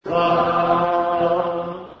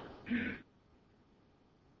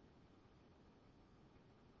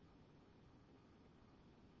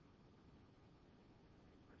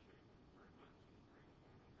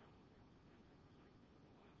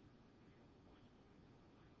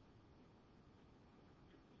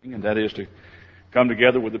evening, and that is to come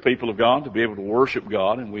together with the people of God to be able to worship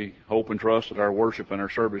God, and we hope and trust that our worship and our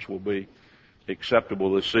service will be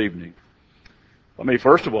acceptable this evening. Let me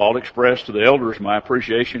first of all express to the elders my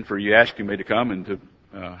appreciation for you asking me to come and to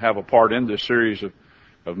have a part in this series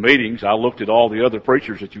of meetings. I looked at all the other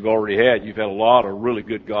preachers that you've already had. You've had a lot of really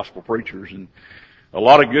good gospel preachers and a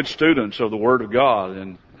lot of good students of the Word of God,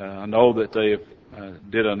 and I know that they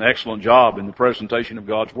did an excellent job in the presentation of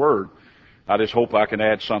God's Word. I just hope I can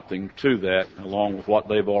add something to that along with what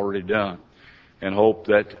they've already done, and hope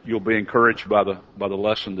that you'll be encouraged by the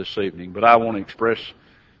lesson this evening. But I want to express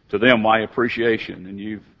to them my appreciation, and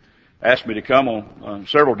you've asked me to come on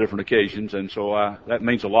several different occasions, and so that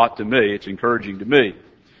means a lot to me. It's encouraging to me,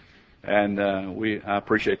 and I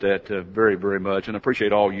appreciate that very, very much, and I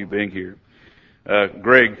appreciate all you being here.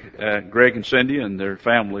 Greg and Cindy and their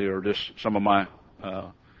family are just some of my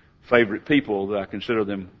favorite people. That I consider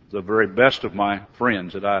them the very best of my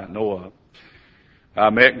friends that I know of. I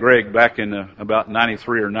met Greg back in about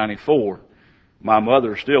 93 or 94. My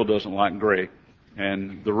mother still doesn't like Greg.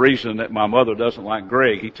 And the reason that my mother doesn't like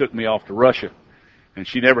Greg, he took me off to Russia. And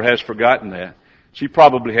she never has forgotten that. She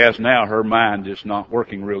probably has now. Her mind is not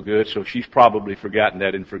working real good, so she's probably forgotten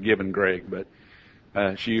that and forgiven Greg.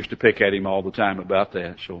 But she used to pick at him all the time about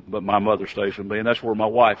that. But my mother stays with me, and that's where my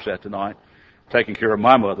wife's at tonight, taking care of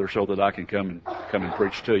my mother so that I can come and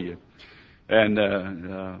preach to you. And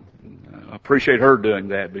I appreciate her doing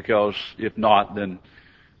that, because if not, then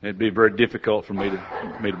it'd be very difficult for me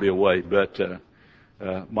to be away. But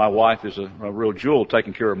my wife is a real jewel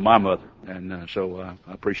taking care of my mother, and so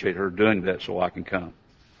I appreciate her doing that so I can come.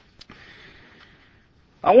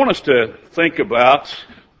 I want us to think about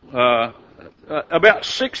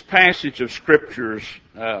 6 passages of scriptures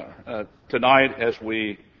tonight as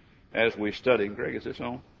we study. Greg, is this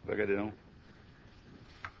on? Have I got it on?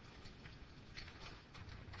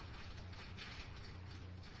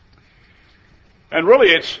 And really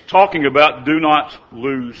it's talking about do not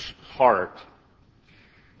lose heart.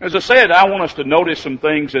 As I said, I want us to notice some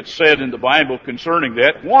things that's said in the Bible concerning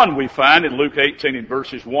that. One we find in Luke 18 in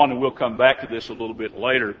verses 1, and we'll come back to this a little bit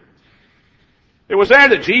later. It was there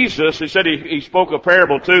that Jesus, he said he spoke a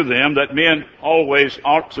parable to them that men always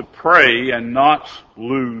ought to pray and not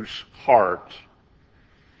lose heart.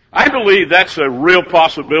 I believe that's a real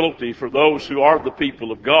possibility for those who are the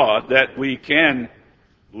people of God, that we can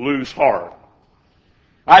lose heart.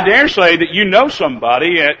 I dare say that you know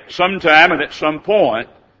somebody at some time and at some point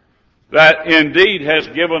that indeed has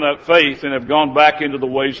given up faith and have gone back into the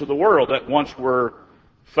ways of the world, that once were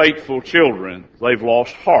faithful children. They've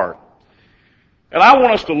lost heart. And I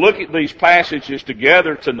want us to look at these passages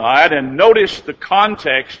together tonight and notice the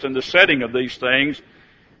context and the setting of these things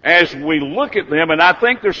as we look at them. And I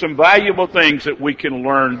think there's some valuable things that we can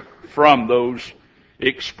learn from those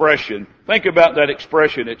expressions. Think about that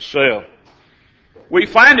expression itself. We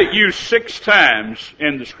find it used 6 times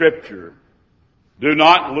in the Scripture. Do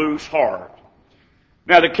not lose heart.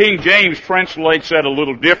 Now the King James translates that a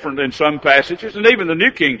little different in some passages, and even the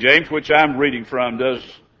New King James, which I'm reading from, does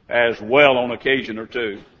as well on occasion or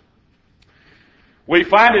two. We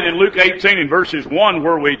find it in Luke 18 in verses 1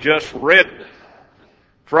 where we just read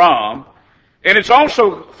from, and it's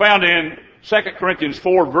also found in 2 Corinthians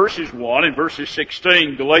 4 verses 1 and verses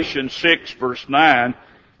 16, Galatians 6 verse 9,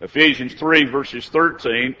 Ephesians 3 verses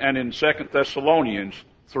 13, and in 2 Thessalonians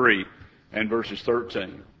 3 and verses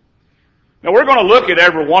 13. Now we're going to look at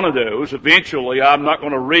every one of those eventually. I'm not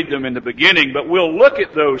going to read them in the beginning, but we'll look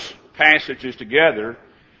at those passages together,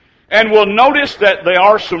 and we'll notice that there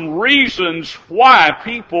are some reasons why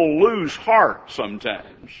people lose heart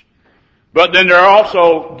sometimes. But then there are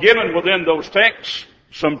also given within those texts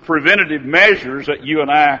some preventative measures that you and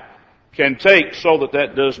I can take so that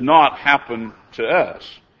that does not happen to us.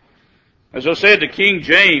 As I said, the King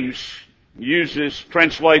James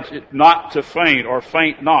translates it not to faint or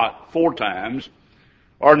faint not 4 times,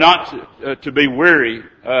 or not to be weary,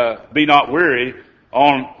 be not weary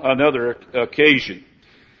on another occasion.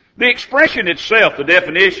 The expression itself, the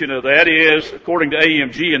definition of that is, according to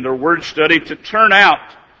AMG in their word study, to turn out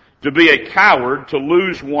to be a coward, to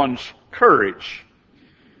lose one's courage.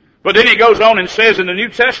 But then he goes on and says in the New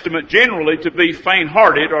Testament generally to be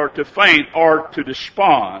faint-hearted or to faint or to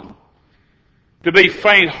despond. To be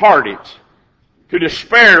faint-hearted, to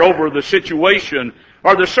despair over the situation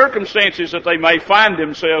or the circumstances that they may find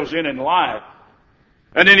themselves in life.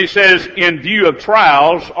 And then he says, in view of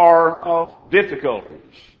trials or of difficulties.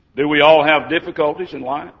 Do we all have difficulties in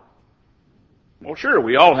life? Well, sure,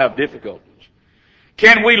 we all have difficulties.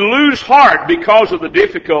 Can we lose heart because of the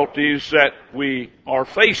difficulties that we are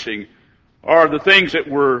facing or the things that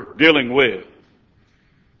we're dealing with?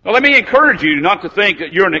 Now let me encourage you not to think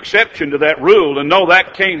that you're an exception to that rule and no,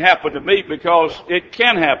 that can't happen to me, because it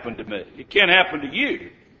can happen to me. It can happen to you.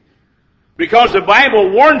 Because the Bible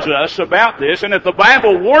warns us about this, and if the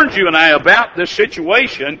Bible warns you and I about this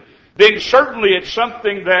situation, then certainly it's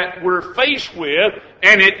something that we're faced with,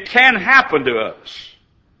 and it can happen to us.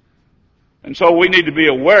 And so we need to be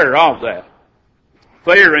aware of that.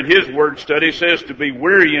 Thayer in his word study says to be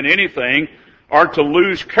weary in anything, or to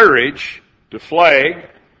lose courage, to flag,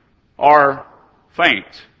 or faint.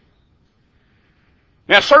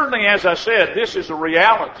 Now certainly, as I said, this is a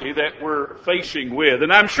reality that we're facing with.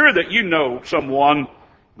 And I'm sure that you know someone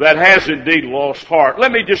that has indeed lost heart.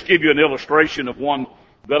 Let me just give you an illustration of one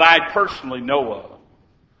that I personally know of.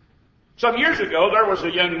 Some years ago, there was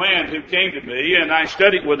a young man who came to me, and I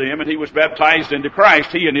studied with him, and he was baptized into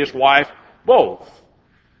Christ, he and his wife both.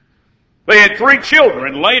 They had 3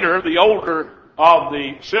 children. Later, the older of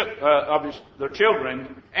their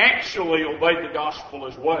children actually obeyed the gospel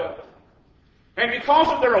as well. And because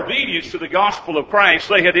of their obedience to the gospel of Christ,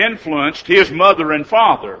 they had influenced his mother and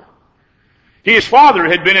father. His father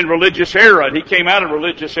had been in religious error, and he came out of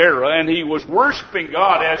religious error, and he was worshiping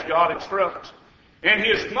God as God instructs. And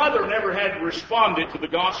his mother never had responded to the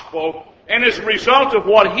gospel, and as a result of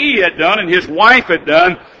what he had done and his wife had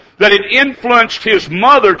done, that it influenced his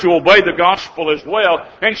mother to obey the gospel as well,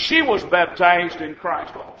 and she was baptized in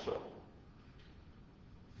Christ also.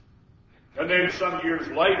 And then some years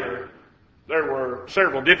later, there were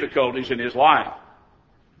several difficulties in his life.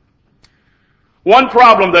 One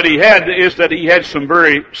problem that he had is that he had some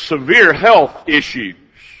very severe health issues.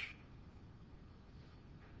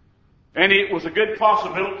 And it was a good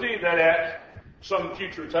possibility that at some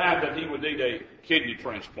future time that he would need a kidney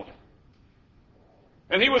transplant.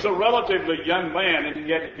 And he was a relatively young man, and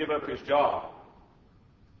he had to give up his job.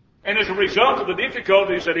 And as a result of the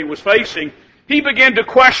difficulties that he was facing, he began to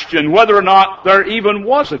question whether or not there even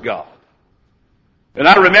was a God. And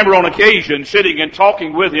I remember on occasion sitting and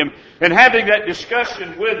talking with him and having that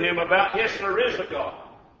discussion with him about, yes, there is a God.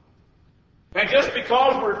 And just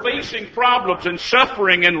because we're facing problems and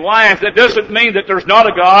suffering in life, that doesn't mean that there's not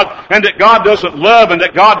a God and that God doesn't love and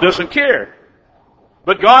that God doesn't care.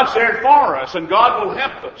 But God's there for us, and God will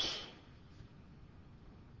help us.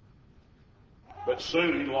 But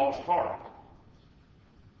soon he lost heart.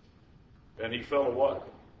 And he fell away.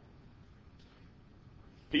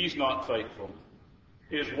 He's not faithful.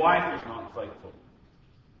 His wife is not faithful.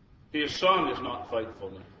 His son is not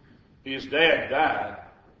faithful. His dad died,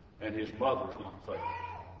 and his mother's not faithful.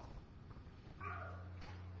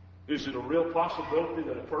 Is it a real possibility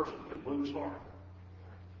that a person could lose heart?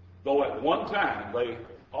 Though at one time they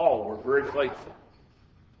all were very faithful.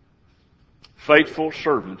 Faithful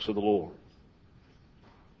servants of the Lord.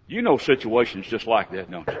 You know situations just like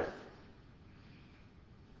that, don't you?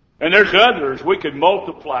 And there's others, we could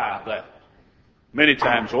multiply that many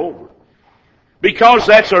times over. Because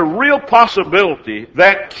that's a real possibility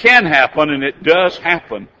that can happen, and it does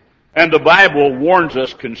happen. And the Bible warns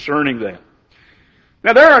us concerning that.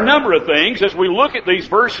 Now there are a number of things, as we look at these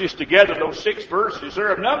verses together, those 6 verses, there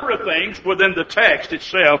are a number of things within the text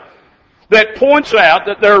itself that points out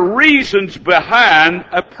that there are reasons behind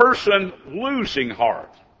a person losing heart.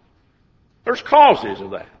 There's causes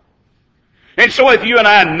of that. And so if you and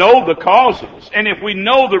I know the causes, and if we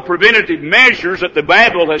know the preventative measures that the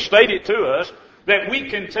Bible has stated to us, that we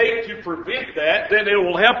can take to prevent that, then it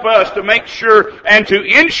will help us to make sure and to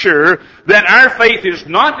ensure that our faith is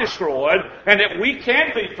not destroyed, and that we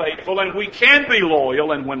can be faithful and we can be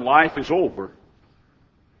loyal, and when life is over,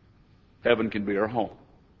 heaven can be our home.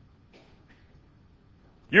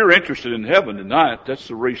 You're interested in heaven tonight. That's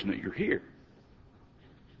the reason that you're here.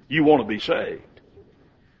 You want to be saved.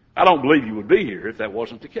 I don't believe you would be here if that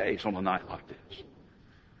wasn't the case on a night like this.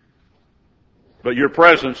 But your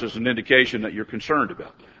presence is an indication that you're concerned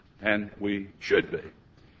about that, and we should be.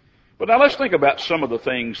 But now let's think about some of the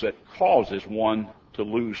things that causes one to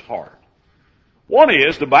lose heart. One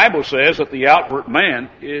is, the Bible says that the outward man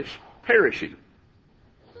is perishing.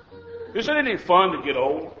 Isn't it any fun to get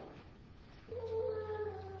old?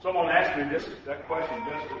 Someone asked me that question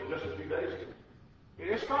just a few days ago.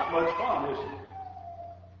 It's not much fun, is it?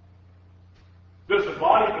 Does the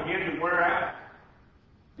body begin to wear out?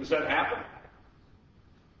 Does that happen?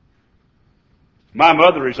 My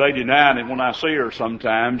mother is 89, and when I see her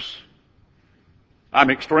sometimes, I'm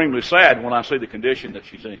extremely sad when I see the condition that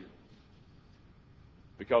she's in.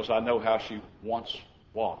 Because I know how she once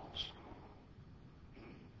was.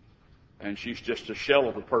 And she's just a shell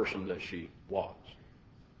of the person that she was.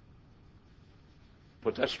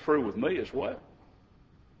 But that's true with me as well.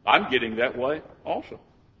 I'm getting that way also.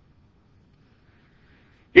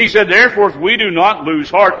 He said, therefore, if we do not lose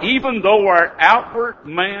heart, even though our outward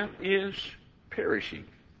man is perishing.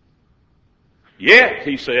 Yet,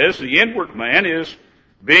 he says, the inward man is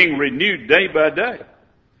being renewed day by day.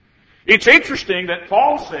 It's interesting that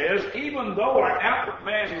Paul says, even though our outward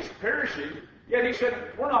man is perishing, yet he said,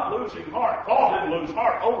 we're not losing heart. Paul didn't lose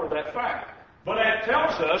heart over that fact. But that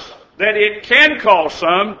tells us that it can cause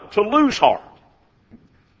some to lose heart.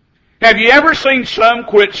 Have you ever seen some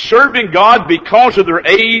quit serving God because of their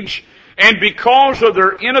age and because of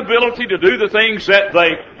their inability to do the things that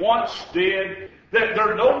they once did? That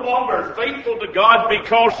they're no longer faithful to God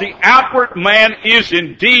because the outward man is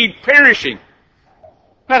indeed perishing.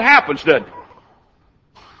 That happens, doesn't it?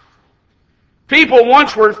 People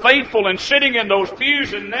once were faithful in sitting in those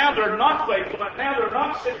pews, and now they're not faithful, and now they're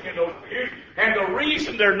not sitting in those pews. And the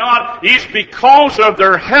reason they're not is because of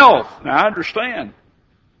their health. Now, I understand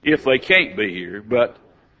if they can't be here, but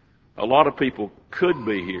a lot of people could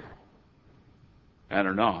be here and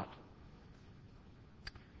are not.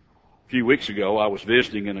 A few weeks ago, I was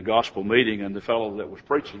visiting in a gospel meeting, and the fellow that was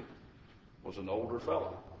preaching was an older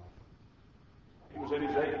fellow. He was in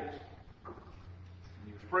his 80s.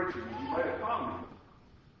 He was preaching, and he made a comment.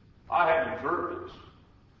 I hadn't observed this.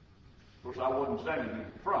 Of course, I wasn't standing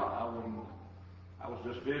in front. I was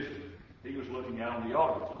just visiting. He was looking out on the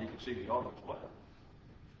audience, and he could see the audience well.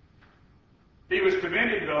 He was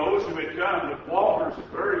commending those who had come with walkers and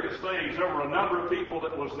various things. There were a number of people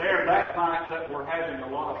that was there that night that were having a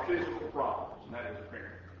lot of physical problems, and that is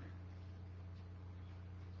apparent.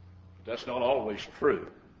 But that's not always true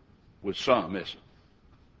with some, is it?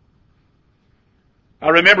 I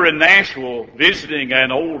remember in Nashville visiting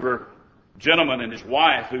an older gentleman and his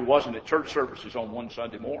wife who wasn't at church services on one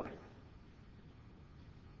Sunday morning.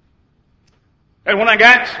 And when I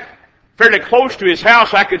got fairly close to his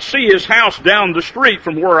house, I could see his house down the street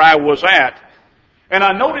from where I was at. And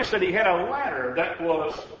I noticed that he had a ladder that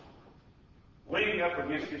was leaning up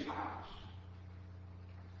against his house.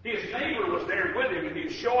 His neighbor was there with him, and he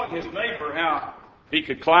was showing his neighbor how he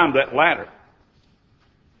could climb that ladder.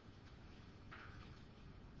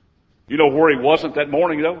 You know where he wasn't that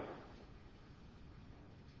morning, though?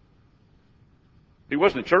 He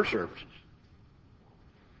wasn't at church services.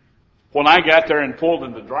 When I got there and pulled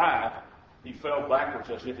in the drive, he fell backwards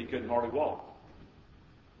as if he couldn't hardly walk.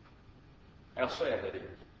 How sad that is.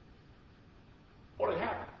 What had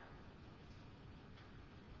happened?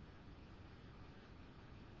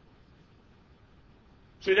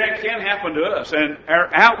 See, that can happen to us, and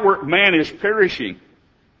our outward man is perishing.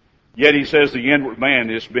 Yet he says the inward man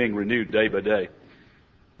is being renewed day by day.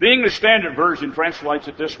 The English Standard Version translates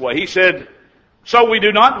it this way. He said, so we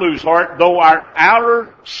do not lose heart, though our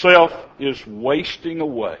outer self is wasting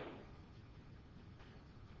away.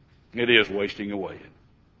 It is wasting away.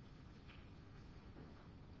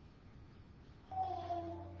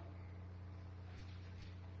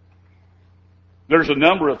 There's a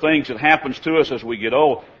number of things that happens to us as we get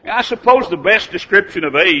old. I suppose the best description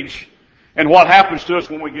of age and what happens to us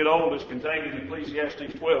when we get old is contained in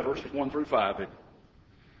Ecclesiastes 12, verses 1 through 5.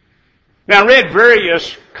 Now, I read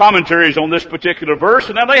various commentaries on this particular verse,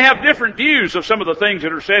 and now they have different views of some of the things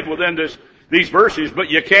that are said within these verses, but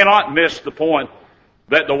you cannot miss the point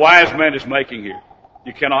that the wise man is making here.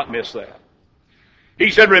 You cannot miss that. He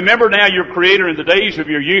said, remember now your Creator in the days of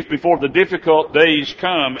your youth before the difficult days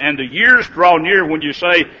come, and the years draw near when you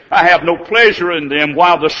say, I have no pleasure in them,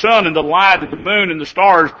 while the sun and the light and the moon and the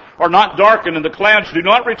stars are not darkened, and the clouds do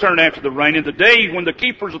not return after the rain, in the day when the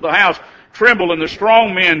keepers of the house tremble and the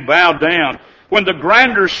strong men bow down, when the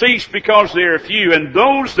grinders cease because they are few, and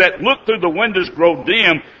those that look through the windows grow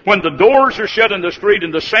dim, when the doors are shut in the street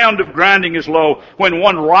and the sound of grinding is low, when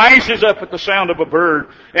one rises up at the sound of a bird,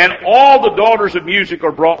 and all the daughters of music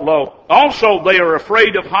are brought low. Also they are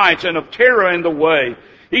afraid of heights and of terror in the way.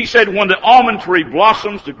 He said, when the almond tree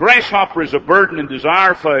blossoms, the grasshopper is a burden and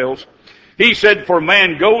desire fails. He said, for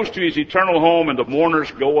man goes to his eternal home and the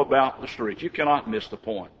mourners go about the streets. You cannot miss the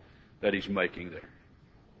point that he's making there.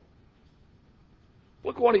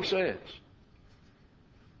 Look what he says.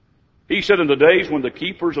 He said, in the days when the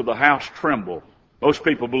keepers of the house tremble. Most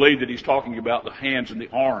people believe that he's talking about the hands and the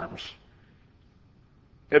arms.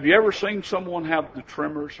 Have you ever seen someone have the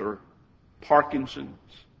tremors or Parkinson's?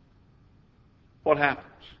 What happens?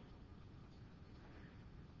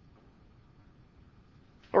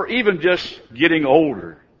 Or even just getting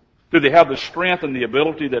older. Do they have the strength and the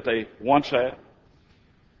ability that they once had?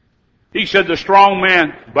 He said the strong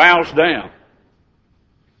man bows down.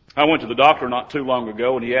 I went to the doctor not too long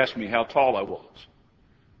ago, and he asked me how tall I was.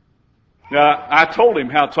 Now, I told him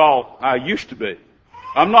how tall I used to be.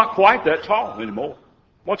 I'm not quite that tall anymore.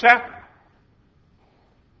 What's happened?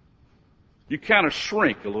 you kind of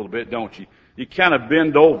shrink a little bit, don't you? You kind of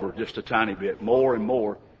bend over just a tiny bit, more and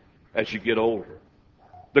more as you get older.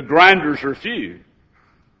 The grinders are few.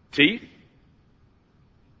 Teeth?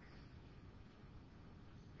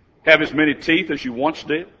 Have as many teeth as you once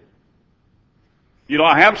did? You know,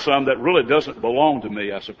 I have some that really doesn't belong to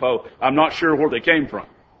me, I suppose. I'm not sure where they came from.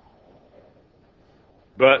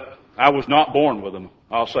 But I was not born with them,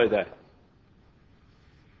 I'll say that.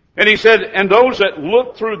 And he said, and those that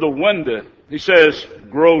look through the window, he says,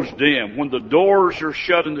 grows dim when the doors are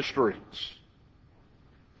shut in the streets.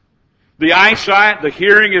 The eyesight, the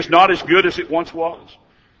hearing is not as good as it once was.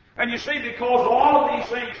 And you see, because all of these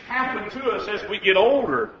things happen to us as we get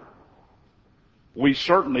older, we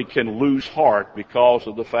certainly can lose heart because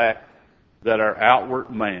of the fact that our outward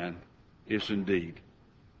man is indeed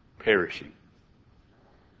perishing.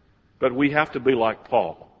 But we have to be like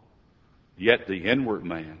Paul. Yet the inward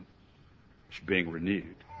man is being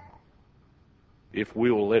renewed, if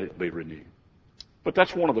we will let it be renewed. But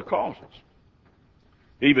that's one of the causes.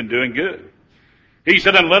 Even doing good. He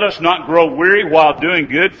said, and let us not grow weary while doing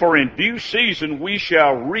good, for in due season we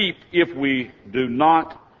shall reap if we do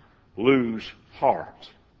not lose heart.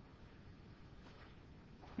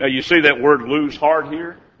 Now you see that word lose heart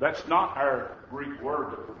here? That's not our Greek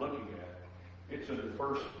word that we're looking at. It's in the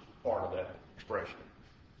first part of that expression.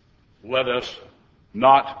 Let us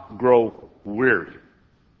not grow weary.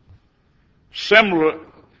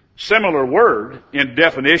 Similar word in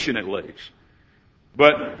definition at least.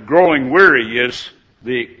 But growing weary is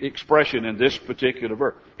the expression in this particular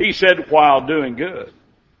verse. He said, while doing good.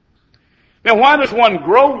 Now why does one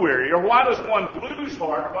grow weary, or why does one lose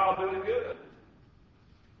heart while doing good?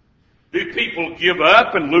 Do people give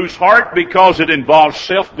up and lose heart because it involves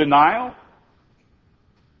self-denial?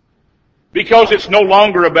 Because it's no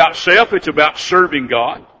longer about self, it's about serving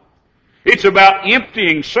God. It's about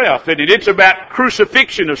emptying self, and it's about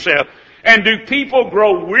crucifixion of self. And do people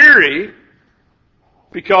grow weary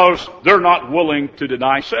because they're not willing to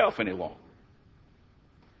deny self any longer?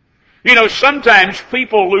 You know, sometimes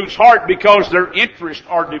people lose heart because their interests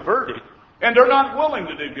are diverted, and they're not willing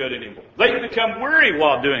to do good anymore. They become weary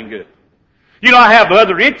while doing good. You know, I have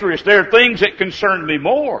other interests. There are things that concern me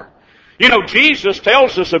more. You know, Jesus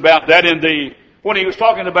tells us about that when he was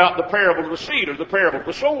talking about the parable of the seed or the parable of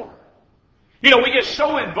the sower. You know, we get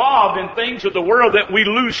so involved in things of the world that we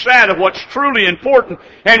lose sight of what's truly important,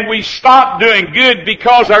 and we stop doing good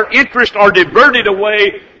because our interests are diverted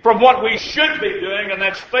away from what we should be doing, and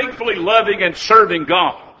that's faithfully loving and serving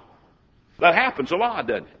God. That happens a lot,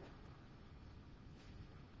 doesn't it?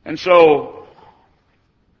 And so,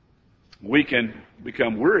 we can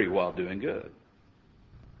become weary while doing good.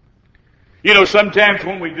 You know, sometimes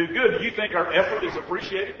when we do good, do you think our effort is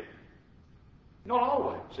appreciated? Not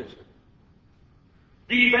always, is it?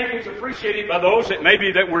 Do you think it's appreciated by those that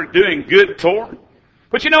maybe that we're doing good toward?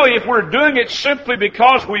 But you know, if we're doing it simply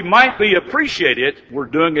because we might be appreciated, we're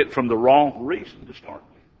doing it from the wrong reason to start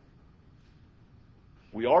with.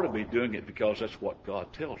 We ought to be doing it because that's what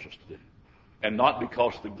God tells us to do, and not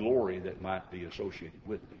because of the glory that might be associated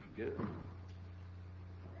with doing good.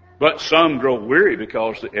 But some grow weary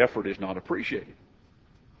because the effort is not appreciated.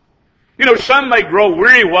 You know, some may grow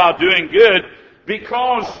weary while doing good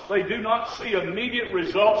because they do not see immediate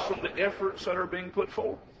results from the efforts that are being put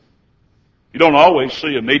forth. You don't always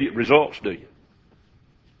see immediate results, do you?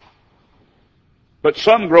 But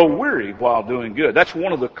some grow weary while doing good. That's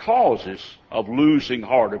one of the causes of losing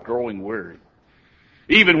heart, of growing weary.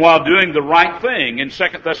 Even while doing the right thing in 2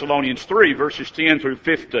 Thessalonians 3, verses 10 through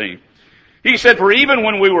 15. He said, for even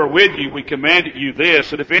when we were with you, we commanded you this,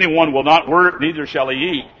 that if anyone will not work, neither shall he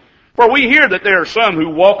eat. For we hear that there are some who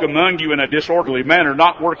walk among you in a disorderly manner,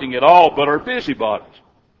 not working at all, but are busybodies.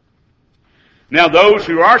 Now those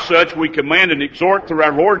who are such we command and exhort through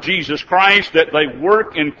our Lord Jesus Christ that they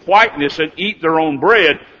work in quietness and eat their own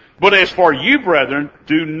bread. But as for you, brethren,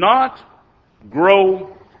 do not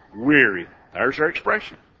grow weary. There's our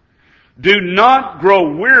expression. Do not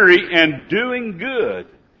grow weary in doing good.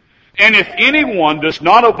 And if anyone does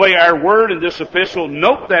not obey our word in this epistle,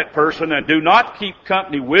 note that person and do not keep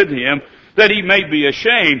company with him, that he may be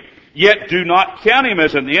ashamed. Yet do not count him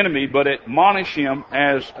as an enemy, but admonish him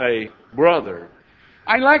as a brother.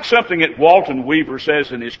 I like something that Walton Weaver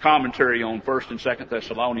says in his commentary on 1 and 2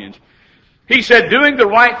 Thessalonians. He said, doing the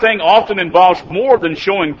right thing often involves more than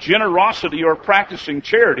showing generosity or practicing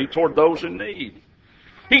charity toward those in need.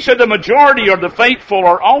 He said the majority of the faithful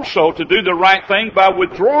are also to do the right thing by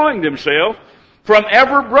withdrawing themselves from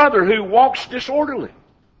every brother who walks disorderly.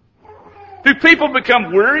 Do people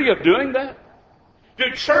become weary of doing that?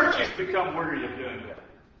 Do churches become weary of doing that?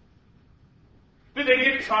 Do they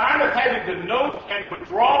get tired of having to note and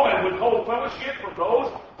withdraw and withhold fellowship from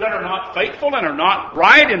those that are not faithful and are not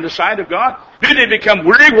right in the sight of God? Do they become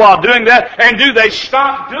weary while doing that? And do they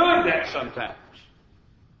stop doing that sometimes?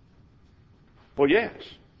 Well, yes.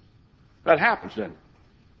 That happens, doesn't it?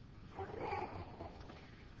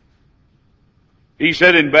 He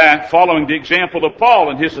said following the example of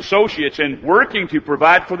Paul and his associates in working to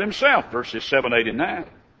provide for themselves, verses 7, 8, and 9.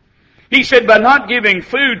 He said, by not giving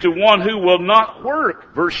food to one who will not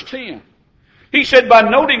work, verse 10. He said, by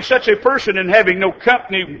noting such a person and having no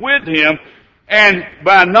company with him, and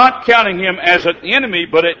by not counting him as an enemy,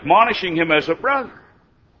 but admonishing him as a brother.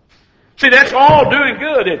 See, that's all doing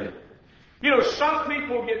good, isn't it? You know, some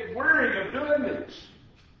people get weary of doing this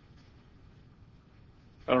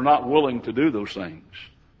and are not willing to do those things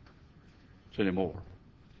anymore.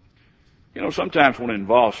 You know, sometimes when it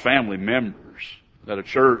involves family members that a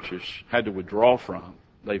church has had to withdraw from,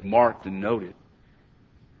 they've marked and noted.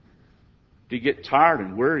 Do you get tired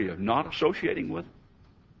and weary of not associating with them?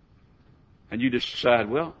 And you just decide,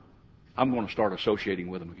 well, I'm going to start associating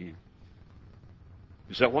with them again.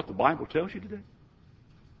 Is that what the Bible tells you to do?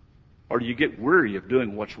 Or do you get weary of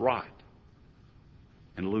doing what's right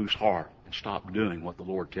and lose heart and stop doing what the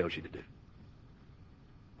Lord tells you to do?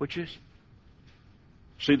 Which is?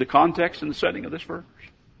 See the context and the setting of this verse?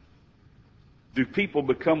 Do people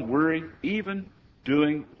become weary even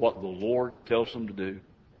doing what the Lord tells them to do?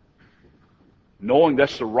 Knowing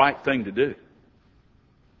that's the right thing to do.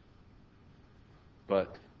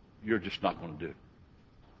 But you're just not going to do it.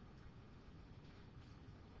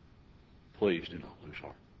 Please do not lose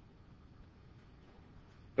heart.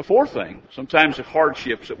 The fourth thing, sometimes the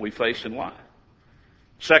hardships that we face in life.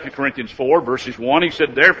 2 Corinthians 4, verses 1, he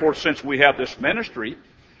said, therefore, since we have this ministry,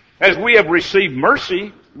 as we have received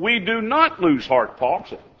mercy, we do not lose heart, Paul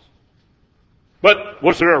says. But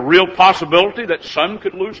was there a real possibility that some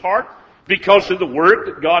could lose heart because of the work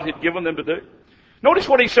that God had given them to do? Notice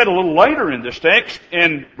what he said a little later in this text,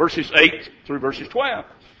 in verses 8 through verses 12.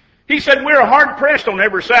 He said, we are hard pressed on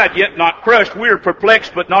every side, yet not crushed. We are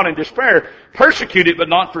perplexed, but not in despair. Persecuted, but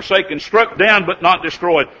not forsaken. Struck down, but not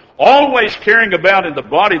destroyed. Always carrying about in the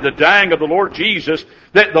body the dying of the Lord Jesus,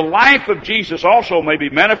 that the life of Jesus also may be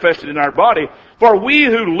manifested in our body. For we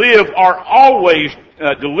who live are always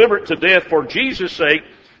delivered to death for Jesus' sake,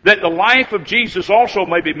 that the life of Jesus also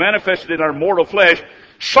may be manifested in our mortal flesh.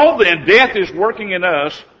 So then, death is working in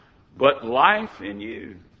us, but life in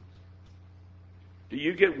you. Do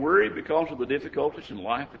you get worried because of the difficulties in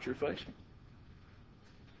life that you're facing?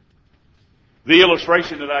 The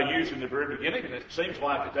illustration that I used in the very beginning, and it seems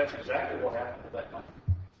like that's exactly what happened at that time.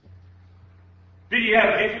 Did he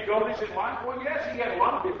have difficulties in life? Well, yes, he had a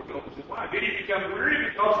lot of difficulties in life. Did he become weary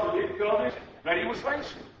because of the difficulties that he was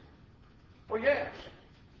facing? Well, yes.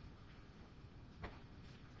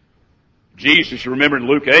 Jesus, remember in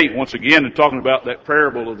Luke 8, once again, and talking about that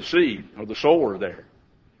parable of the seed, or the sower there.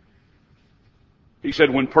 He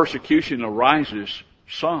said, when persecution arises,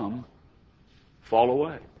 some fall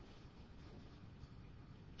away.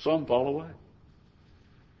 Some fall away.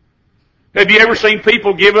 Have you ever seen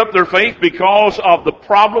people give up their faith because of the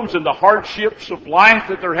problems and the hardships of life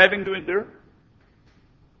that they're having to endure?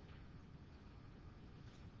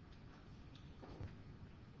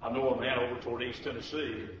 I know a man over toward East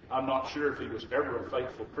Tennessee. I'm not sure if he was ever a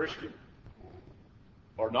faithful Christian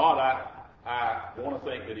or not. I want to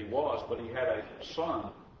think that he was, but he had a son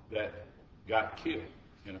that got killed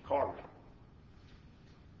in a car wreck.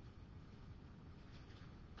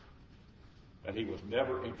 And he was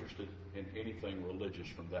never interested in anything religious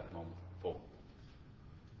from that moment forward.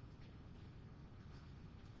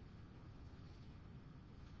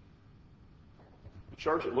 The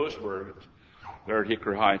church at Lewisburg, there at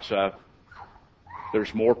Hickory Heights,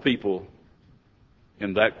 there's more people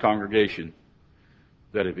in that congregation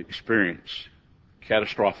that have experienced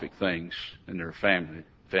catastrophic things in their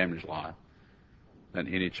family's life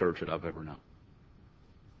than any church that I've ever known.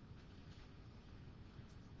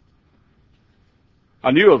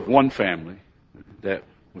 I knew of one family that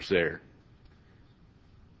was there.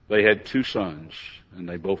 They had two sons, and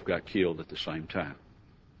they both got killed at the same time.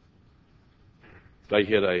 They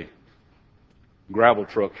hit a gravel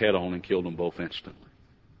truck head-on and killed them both instantly.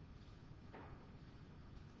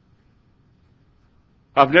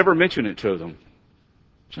 I've never mentioned it to them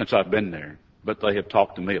since I've been there, but they have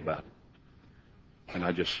talked to me about it. And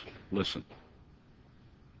I just listened.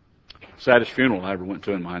 Saddest funeral I ever went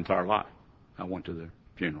to in my entire life. I went to the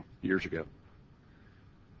funeral years ago.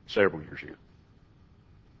 Several years ago.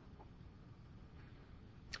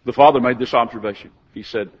 The father made this observation. He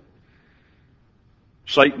said,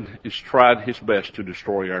 Satan has tried his best to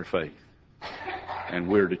destroy our faith. And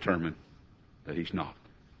we're determined that he's not.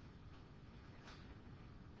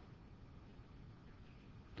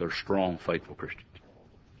 They're strong, faithful Christians.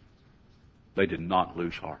 They did not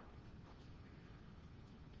lose heart.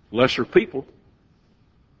 Lesser people,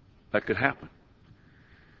 that could happen.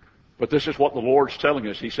 But this is what the Lord's telling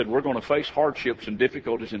us. He said, we're going to face hardships and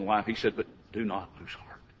difficulties in life. He said, but do not lose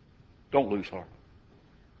heart. Don't lose heart.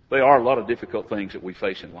 There are a lot of difficult things that we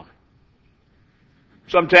face in life.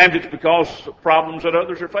 Sometimes it's because of problems that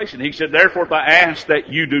others are facing. He said, therefore, I ask that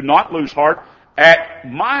you do not lose heart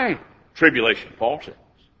at my tribulation, Paul says,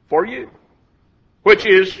 for you, which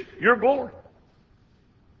is your glory.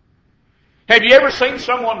 Have you ever seen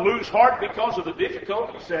someone lose heart because of the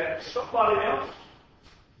difficulties that somebody else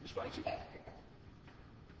is facing?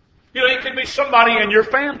 You know, it could be somebody in your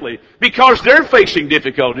family because they're facing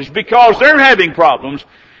difficulties, because they're having problems,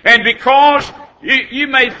 and because you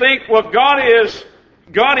may think, well, God is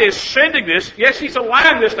sending this. Yes, He's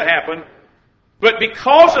allowing this to happen, but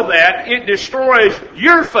because of that, it destroys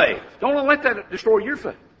your faith. Don't let that destroy your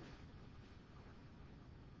faith.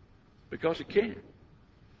 Because it can.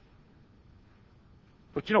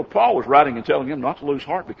 But you know, Paul was writing and telling him not to lose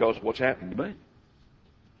heart because of what's happening to me.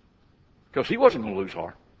 Because he wasn't going to lose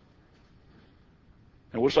heart.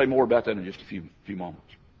 And we'll say more about that in just a few moments.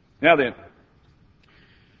 Now then,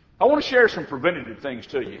 I want to share some preventative things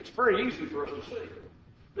to you. It's very easy for us to see.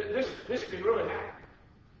 This can really happen.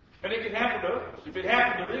 And it can happen to us. If it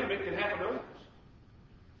happened to them, it can happen to us.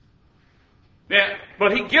 Now,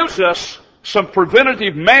 but he gives us some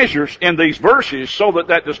preventative measures in these verses so that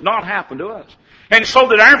that does not happen to us. And so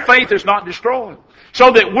that our faith is not destroyed.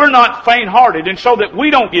 So that we're not faint-hearted. And so that we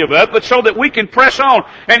don't give up, but so that we can press on.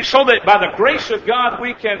 And so that by the grace of God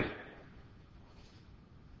we can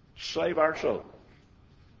save our soul.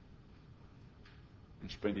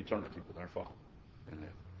 And spend eternity with our Father in heaven.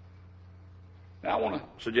 Now I want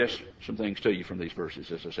to suggest some things to you from these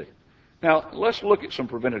verses, as I said. Now, let's look at some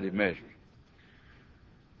preventative measures.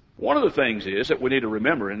 One of the things is that we need to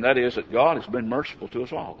remember, and that is that God has been merciful to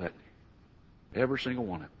us all, hasn't He? Every single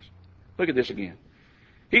one of us. Look at this again.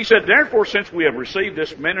 He said, therefore, since we have received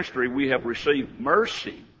this ministry, we have received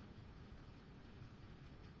mercy.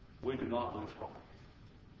 We do not lose heart.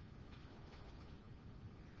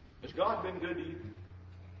 Has God been good to you?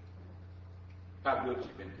 How good has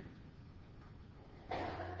He been to you?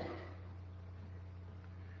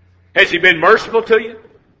 Has He been merciful to you?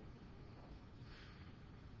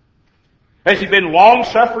 Has He been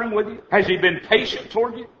long-suffering with you? Has He been patient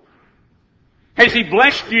toward you? Has He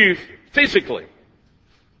blessed you physically?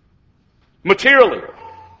 Materially?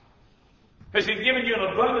 Has He given you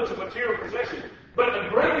an abundance of material possessions? But the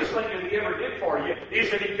greatest thing that He ever did for you is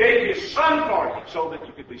that He gave His Son for you so that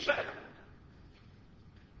you could be saved.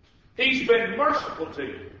 He's been merciful to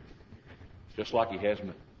you. Just like He has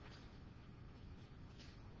me.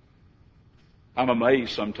 I'm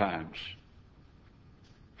amazed sometimes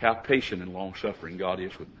how patient and long-suffering God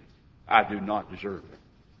is with me. I do not deserve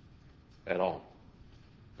it at all.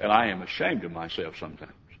 And I am ashamed of myself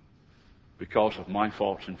sometimes because of my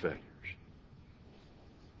faults and failures.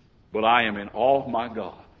 But I am in awe of my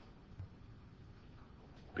God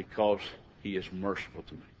because He is merciful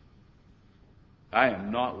to me. I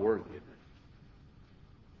am not worthy of it.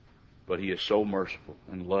 But He is so merciful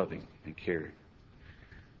and loving and caring.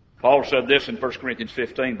 Paul said this in 1 Corinthians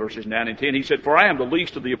 15, verses 9 and 10. He said, for I am the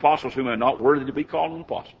least of the apostles whom I am not worthy to be called an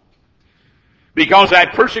apostle. Because I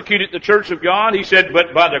persecuted the church of God, he said,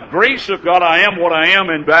 but by the grace of God I am what I am,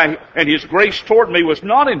 and His grace toward me was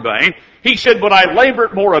not in vain. He said, but I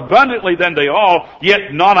labored more abundantly than they all,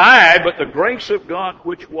 yet not I, but the grace of God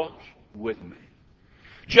which was with me.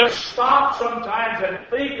 Just stop sometimes and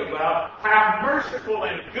think about how merciful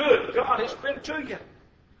and good God has been to you.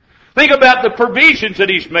 Think about the provisions that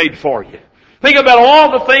He's made for you. Think about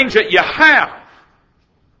all the things that you have.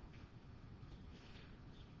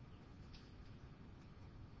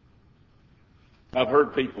 I've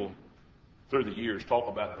heard people through the years talk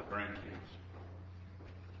about the grandkids.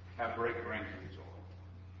 How great grandkids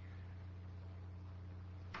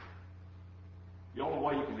are. The only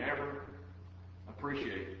way you can ever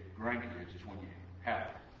appreciate grandkids is when you have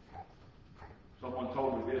them. Someone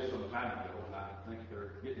told me this some time ago, and I think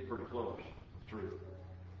they're getting pretty close to the truth.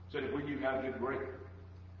 Said if we knew how good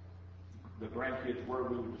the grandkids were,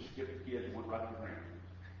 we would just skip the kids and went right to the grandkids.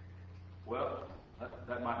 Well,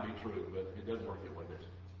 that might be true, but it doesn't work that way, does it?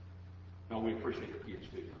 No, we appreciate the kids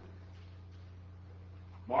too.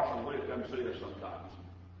 Marshall and Leah come see us sometimes.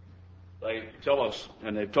 They tell us,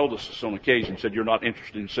 and they've told us this on occasion, said, you're not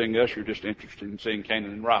interested in seeing us, you're just interested in seeing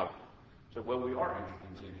Canaan and Riley. I said, well, we are interested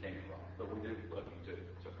in seeing Canaan and Riley, but we do love you too.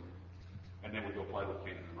 So, and then we to go play with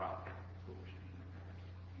Kenny and Robert, of course.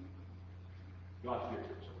 God gives it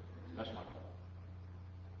to us. That's my God.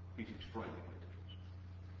 He's extremely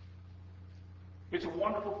good. It's a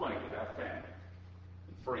wonderful thing to have family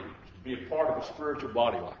and friends, to be a part of a spiritual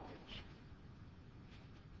body like this.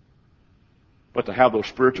 But to have those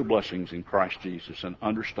spiritual blessings in Christ Jesus and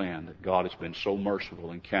understand that God has been so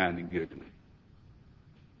merciful and kind and good to me.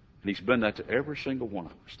 And He's been that to every single one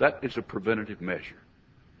of us. That is a preventative measure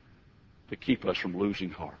to keep us from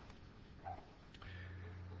losing heart.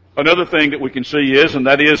 Another thing that we can see is, and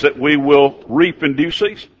that is that we will reap in due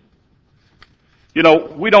season. You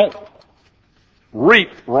know, we don't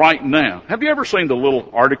reap right now. Have you ever seen the little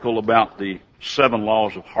article about the 7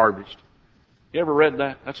 laws of harvest? You ever read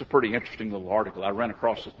that? That's a pretty interesting little article. I ran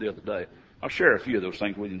across this the other day. I'll share a few of those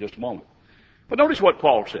things with you in just a moment. But notice what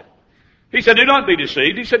Paul said. He said, do not be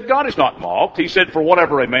deceived. He said, God is not mocked. He said, for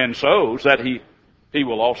whatever a man sows, that he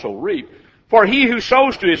will also reap. For he who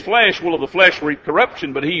sows to his flesh will of the flesh reap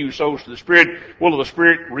corruption, but he who sows to the Spirit will of the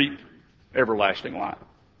Spirit reap everlasting life.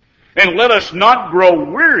 And let us not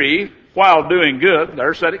grow weary while doing good.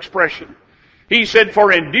 There's that expression. He said,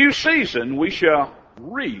 for in due season we shall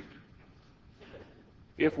reap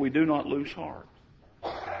if we do not lose heart.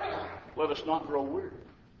 Let us not grow weary.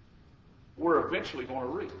 We're eventually going to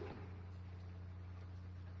reap.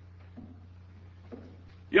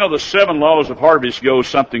 You know, the 7 laws of harvest go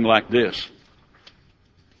something like this.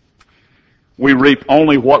 We reap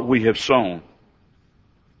only what we have sown.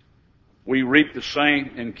 We reap the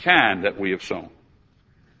same in kind that we have sown.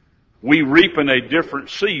 We reap in a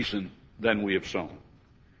different season than we have sown.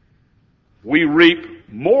 We reap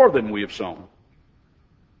more than we have sown.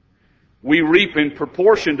 We reap in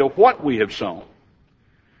proportion to what we have sown.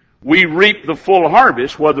 We reap the full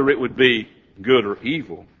harvest, whether it would be good or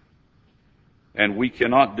evil. And we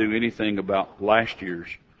cannot do anything about last year's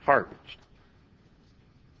harvest.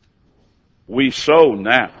 We sow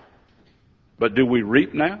now. But do we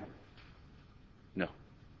reap now? No.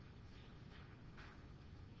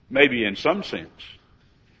 Maybe in some sense.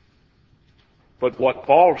 But what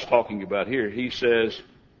Paul's talking about here, he says,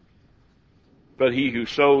 but he who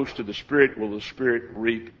sows to the Spirit will the Spirit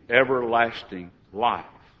reap everlasting life.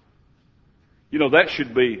 You know, that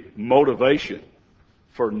should be motivation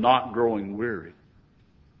for not growing weary.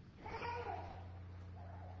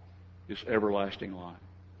 It's everlasting life.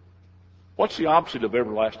 What's the opposite of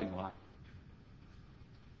everlasting life?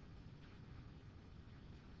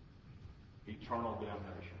 Eternal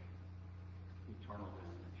damnation. Eternal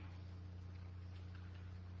damnation.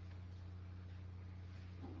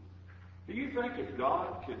 Do you think if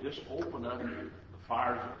God could just open up the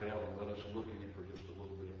fires of hell and let us look in it for just a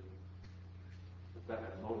little bit, that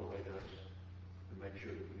would motivate us to make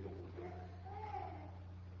sure that we don't want to go?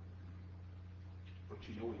 But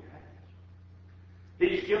you know He has.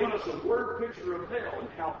 He's given us a word picture of hell and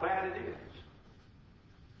how bad it is.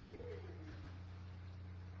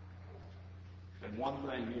 And one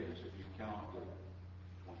thing is that you cannot do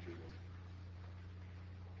once you're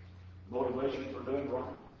there. Motivation for doing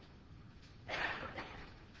right.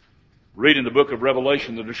 Read in the book of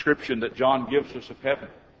Revelation the description that John gives us of heaven.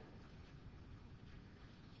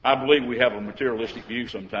 I believe we have a materialistic view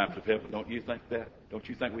sometimes of heaven. Don't you think that? Don't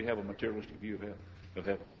you think we have a materialistic view of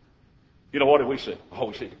heaven? You know, what do we see? Oh,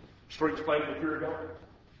 we see streets paved with pure gold.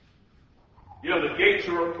 You know, the gates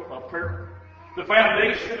are of pure. The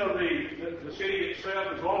foundation of the city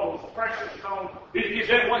itself is all those precious stones. Is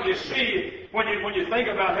that what you see when you think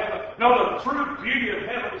about heaven? No, the true beauty of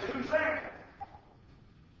heaven is who's there.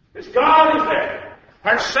 It's God is there.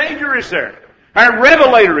 Our Savior is there. Our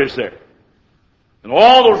Revelator is there. And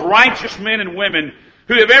all those righteous men and women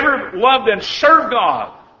who have ever loved and served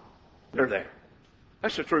God, they're there.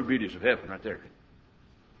 That's the true beauties of heaven right there.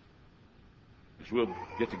 As we'll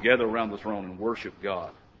get together around the throne and worship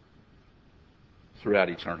God throughout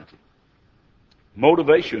eternity.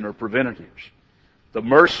 Motivation or preventatives. The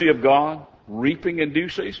mercy of God, reaping in due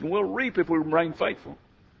season. We'll reap if we remain faithful.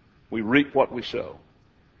 We reap what we sow.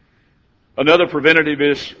 Another preventative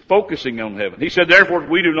is focusing on heaven. He said, therefore,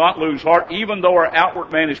 we do not lose heart, even though our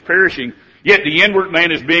outward man is perishing, yet the inward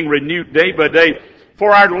man is being renewed day by day.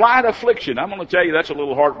 For our light affliction, I'm going to tell you that's a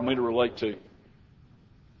little hard for me to relate to.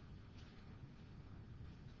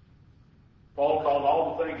 Paul called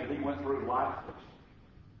all the things that he went through light affliction.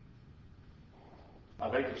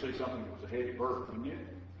 I'd hate to see something that was a heavy burden on you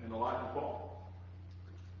in the life of Paul.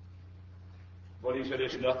 But he said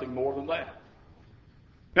it's nothing more than that.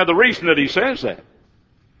 Now the reason that he says that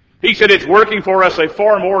He said it's working for us a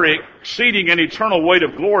far more exceeding and eternal weight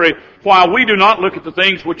of glory, while we do not look at the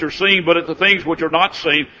things which are seen, but at the things which are not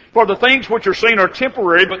seen. For the things which are seen are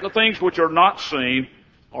temporary, but the things which are not seen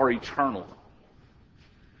are eternal.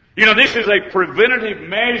 You know, this is a preventative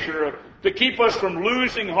measure to keep us from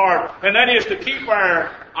losing heart, and that is to keep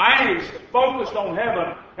our eyes focused on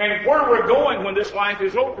heaven and where we're going when this life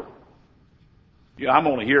is over. Yeah, I'm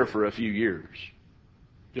only here for a few years,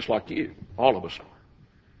 just like you. All of us are.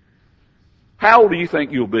 How old do you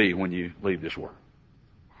think you'll be when you leave this world?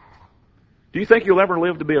 Do you think you'll ever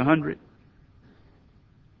live to be 100?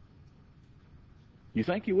 You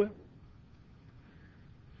think you will?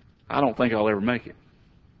 I don't think I'll ever make it.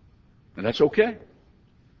 And that's okay.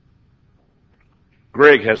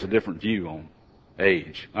 Greg has a different view on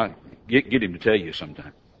age. Get him to tell you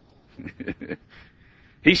sometime.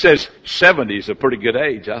 He says 70 is a pretty good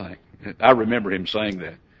age, I think. I remember him saying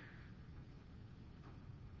that.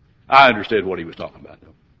 I understood what he was talking about,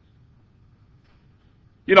 though.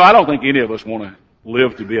 You know, I don't think any of us want to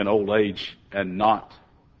live to be an old age and not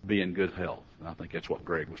be in good health. And I think that's what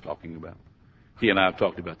Greg was talking about. He and I have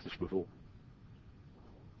talked about this before.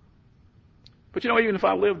 But you know, even if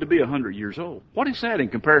I live to be 100 years old, what is that in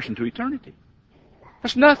comparison to eternity?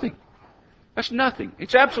 That's nothing. That's nothing.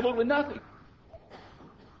 It's absolutely nothing.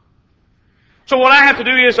 So what I have to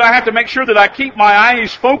do is I have to make sure that I keep my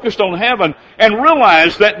eyes focused on heaven and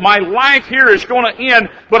realize that my life here is going to end,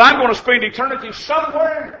 but I'm going to spend eternity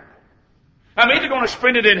somewhere. I'm either going to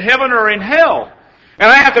spend it in heaven or in hell. And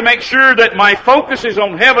I have to make sure that my focus is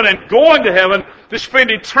on heaven and going to heaven to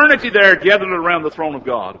spend eternity there gathered around the throne of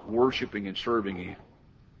God, worshiping and serving Him.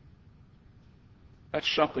 That's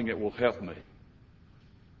something that will help me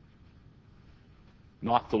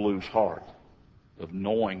not to lose heart of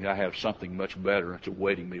knowing I have something much better that's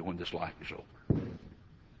awaiting me when this life is over.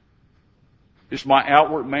 Is my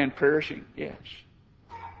outward man perishing? Yes.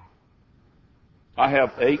 I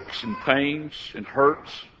have aches and pains and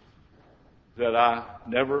hurts that I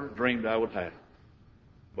never dreamed I would have,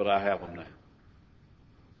 but I have them now.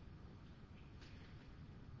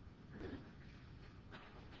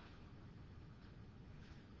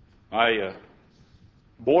 I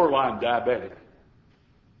borderline diabetic.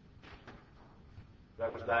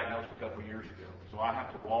 That was diagnosed a couple of years ago. So I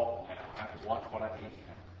have to walk now. I have to watch what I eat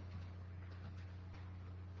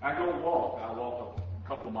now. I go walk. I walk a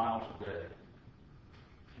couple of miles a day.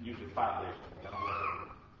 Usually 5 days a week.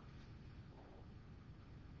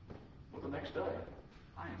 But the next day,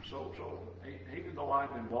 I am so, even though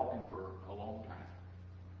I've been walking for a long time,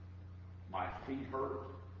 my feet hurt,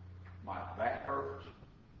 my back hurts,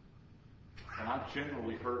 and I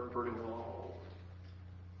generally hurt pretty well.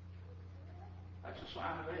 That's a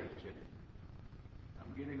sign of age, isn't it?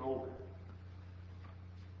 I'm getting older.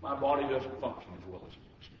 My body doesn't function as well as it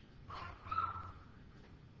used to.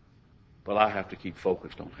 But I have to keep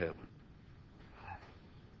focused on heaven,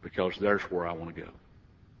 because there's where I want to go.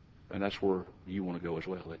 And that's where you want to go as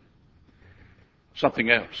well, isn't it? Something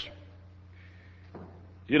else.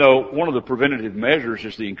 You know, one of the preventative measures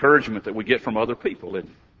is the encouragement that we get from other people, isn't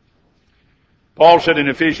it? Paul said in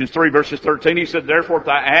Ephesians 3 verses 13, he said, "Therefore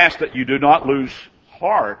I ask that you do not lose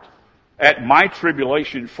heart at my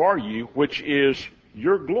tribulation for you, which is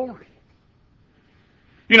your glory."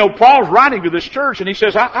 You know, Paul's writing to this church and he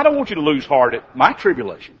says, I don't want you to lose heart at my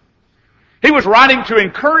tribulation. He was writing to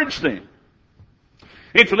encourage them.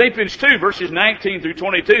 In Philippians 2 verses 19 through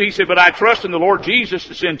 22, he said, "But I trust in the Lord Jesus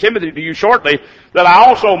to send Timothy to you shortly, that I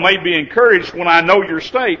also may be encouraged when I know your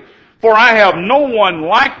state. For I have no one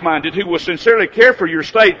like-minded who will sincerely care for your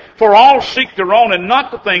state. For all seek their own and not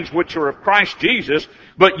the things which are of Christ Jesus.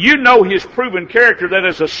 But you know his proven character, that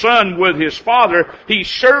as a son with his father, he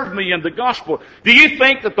served me in the gospel." Do you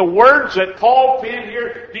think that the words that Paul penned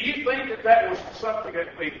here, do you think that that was something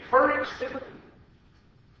that encouraged Timothy?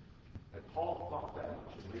 That Paul thought that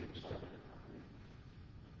much of his.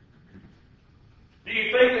 Do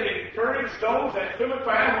you think that it encouraged those that took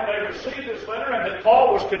time when they received this letter and that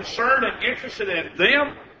Paul was concerned and interested in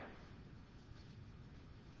them?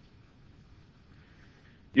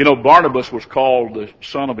 You know, Barnabas was called the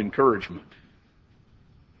son of encouragement.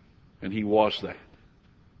 And he was that.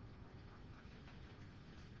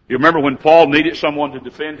 You remember when Paul needed someone to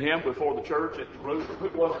defend him before the church at Jerusalem?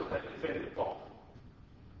 Who was it that defended Paul?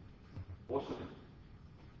 What's his name?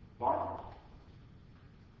 Barnabas.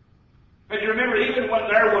 And you remember even when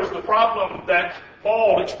there was the problem that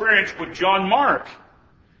Paul experienced with John Mark.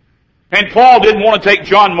 And Paul didn't want to take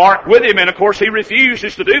John Mark with him, and of course he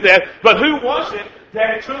refuses to do that. But who was it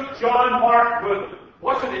that took John Mark with him?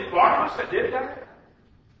 Wasn't it Barnabas that did that?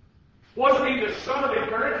 Wasn't he the son of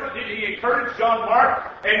encouragement? Did he encourage John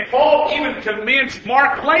Mark And Paul even commends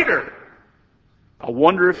Mark later. I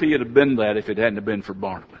wonder if he would have been that if it hadn't been for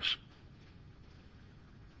Barnabas.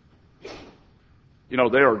 You know,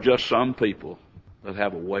 there are just some people that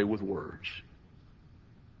have a way with words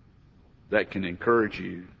that can encourage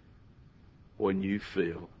you when you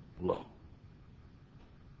feel low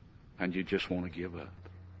and you just want to give up.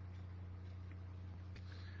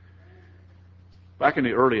 Back in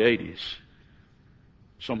the early 80s,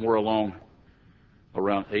 somewhere along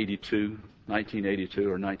around 1982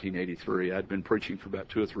 or 1983, I'd been preaching for about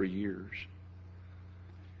 2 or 3 years.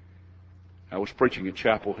 I was preaching at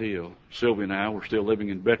Chapel Hill. Sylvia and I were still living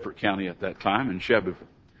in Bedford County at that time in Shelbyville.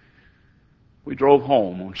 We drove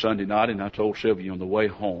home on Sunday night, and I told Sylvia on the way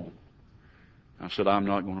home, I said, I'm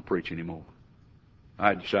not going to preach anymore. I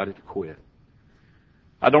had decided to quit.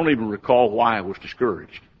 I don't even recall why I was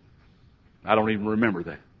discouraged. I don't even remember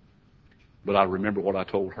that. But I remember what I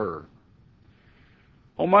told her.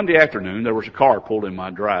 On Monday afternoon, there was a car pulled in my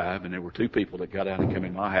drive, and there were 2 people that got out and came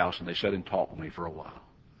in my house, and they sat and talked with me for a while.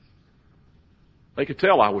 They could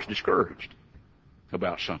tell I was discouraged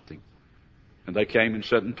about something. And they came and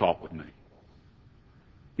sat and talked with me.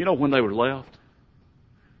 You know, when they were left,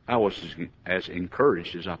 I was as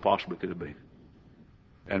encouraged as I possibly could have been.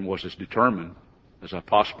 And was as determined as I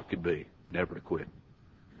possibly could be never to quit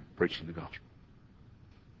preaching the gospel.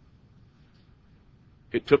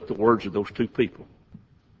 It took the words of those 2 people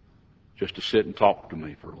just to sit and talk to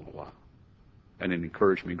me for a little while. And it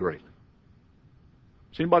encouraged me greatly.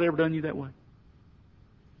 Has anybody ever done you that way?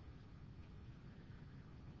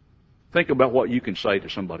 Think about what you can say to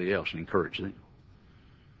somebody else and encourage them.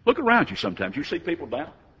 Look around you sometimes. You see people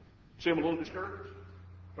down. See them a little discouraged.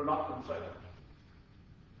 They're not going to say that.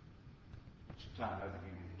 It's the time that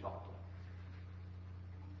you need to talk to them.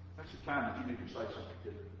 That's the time that you need to say something to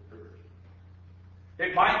them.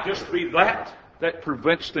 It might just be that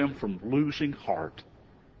prevents them from losing heart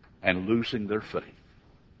and losing their faith.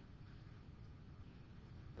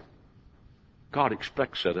 God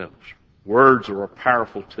expects that of us. Words are a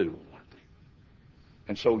powerful tool.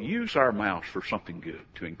 And so use our mouths for something good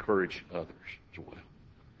to encourage others as well.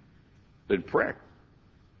 Then pray.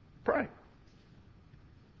 Pray.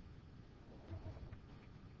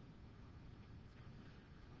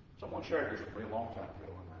 Someone shared this with me a long time ago,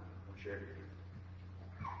 and I shared it.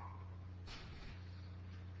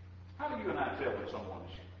 How do you and I tell when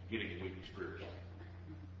someone's getting weak spiritually?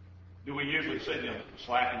 Do we usually see them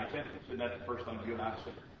slacking attendance? Isn't that the first thing you and I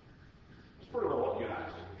see? It's pretty well what you and I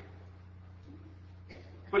see.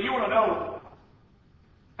 But you want to know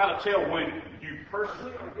how to tell when you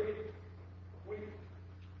personally are getting weak.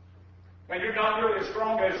 And you're not really as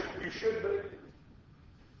strong as you should be.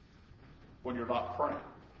 When you're not praying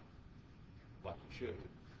like you should.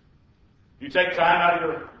 Do you take time out of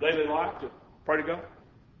your daily life to pray to God?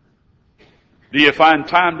 Do you find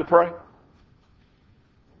time to pray?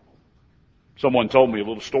 Someone told me a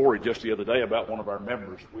little story just the other day about one of our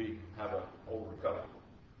members. We have an older couple.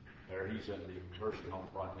 There, he's in the nursing home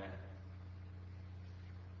right now.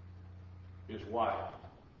 His wife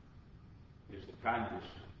is the kindest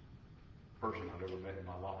person I've ever met in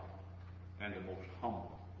my life, and the most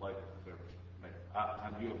humble lady I've ever met.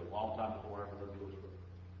 I knew her a long time before I ever heard Elizabeth.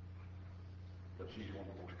 But she's one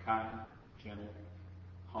of the most kind, gentle,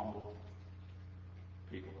 humble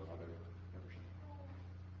people that I've ever seen.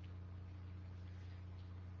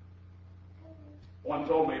 One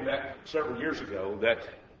told me back several years ago that,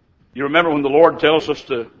 you remember when the Lord tells us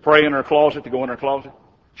to pray in our closet, to go in our closet?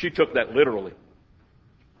 She took that literally.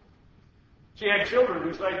 She had children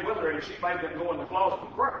who stayed with her, and she made them go in the closet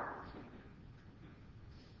and pray.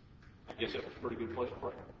 I guess it was a pretty good place to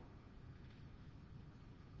pray.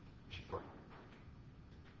 She prayed.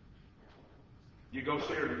 You go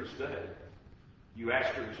see her this day. You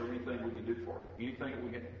ask her, is there anything we can do for her? Anything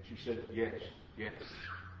we can? She said, yes, yes.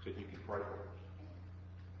 Said, you can pray for us.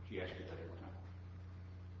 She asked me that every time.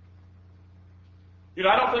 You know,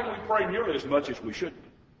 I don't think we pray nearly as much as we should be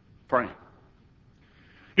praying.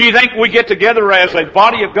 Do you think we get together as a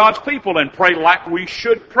body of God's people and pray like we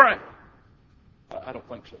should pray? I don't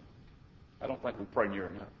think so. I don't think we pray near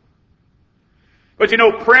enough. But you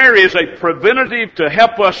know, prayer is a preventative to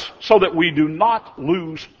help us so that we do not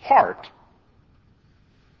lose heart.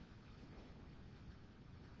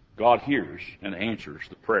 God hears and answers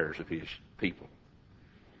the prayers of His people.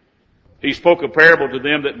 He spoke a parable to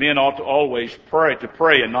them that men ought to always pray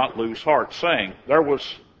and not lose heart, saying, there was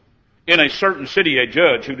in a certain city a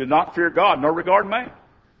judge who did not fear God nor regard man.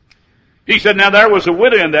 He said, now there was a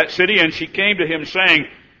widow in that city, and she came to him saying,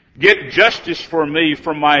 get justice for me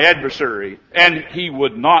from my adversary. And he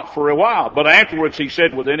would not for a while. But afterwards he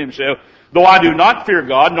said within himself, though I do not fear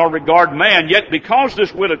God nor regard man, yet because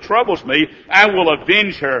this widow troubles me, I will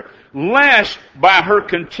avenge her, lest by her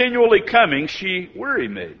continually coming she weary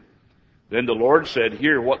me. Then the Lord said,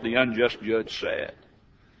 hear what the unjust judge said.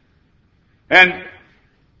 And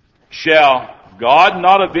shall God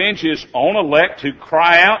not avenge his own elect who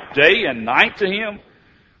cry out day and night to him,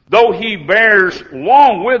 though he bears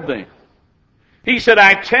long with them? He said,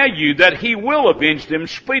 I tell you that he will avenge them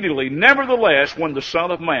speedily. Nevertheless, when the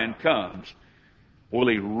Son of Man comes, will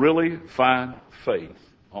he really find faith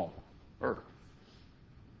on earth?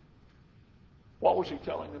 What was he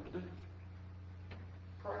telling them to do?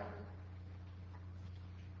 Pray.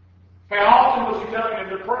 How often was he telling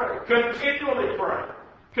them to pray? Continually pray.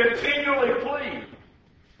 Continually plead.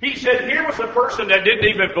 He said here was a person that didn't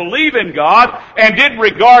even believe in God and didn't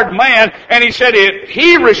regard man. And he said if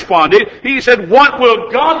he responded, he said, what will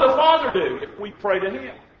God the Father do if we pray to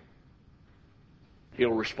him?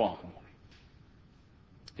 He'll respond.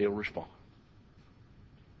 He'll respond.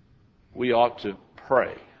 We ought to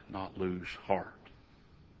pray, not lose heart.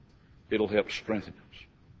 It'll help strengthen us.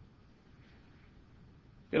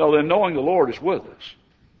 You know, then knowing the Lord is with us.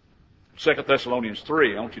 2 Thessalonians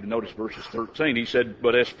 3, I want you to notice verses 13. He said,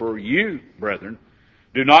 but as for you, brethren,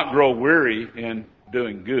 do not grow weary in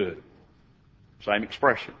doing good. Same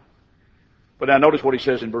expression. But now notice what he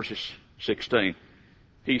says in verses 16.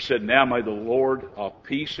 He said, now may the Lord of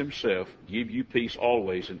peace himself give you peace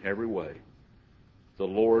always in every way. The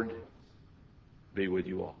Lord be with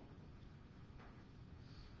you all.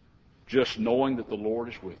 Just knowing that the Lord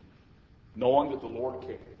is with me. Knowing that the Lord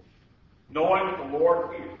cares. Knowing that the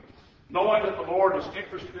Lord hears. Knowing that the Lord is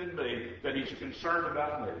interested in me, that he's concerned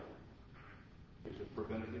about me, is a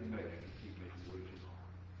preventative measure to keep me from losing heart.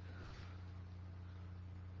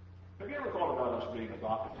 Have you ever thought about us being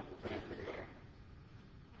adopted into the family?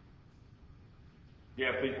 You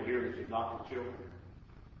have people here that adopted children.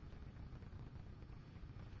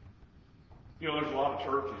 You know, there's a lot of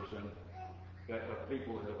churches that have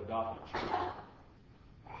people that have adopted children.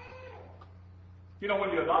 You know,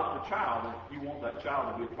 when you adopt a child, you want that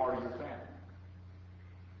child to be a part of your family.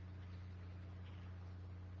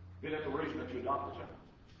 Isn't that the reason that you adopt a child?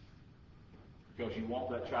 Because you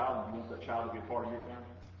want that child and you want that child to be a part of your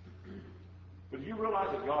family. But do you realize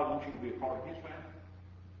that God wants you to be a part of his family?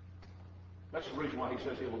 That's the reason why he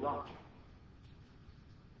says he'll adopt you.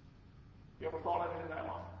 You ever thought of it in that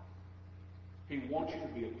light? He wants you to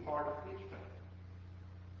be a part of his family.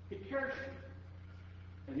 He cares for you.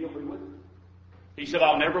 And he'll be with you. He said,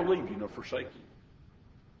 I'll never leave you nor forsake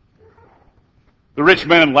you. The rich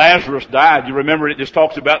man Lazarus died. You remember it just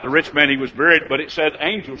talks about the rich man, he was buried, but it said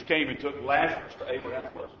angels came and took Lazarus to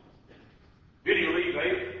Abraham's bosom. Did he leave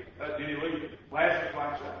Lazarus by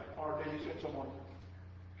himself? Or did he send someone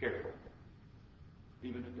careful?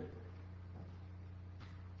 Even in death.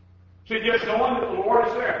 See, just knowing that the Lord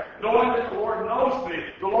is there, knowing that the Lord knows me,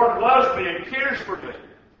 the Lord loves me and cares for me,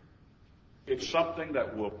 it's something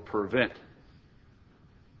that will prevent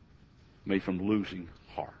me from losing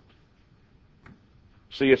heart.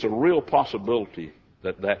 See, it's a real possibility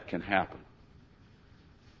that that can happen.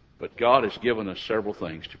 But God has given us several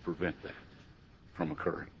things to prevent that from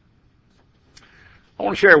occurring. I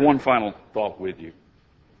want to share one final thought with you.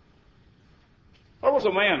 There was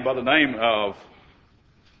a man by the name of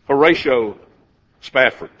Horatio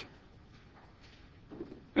Spafford.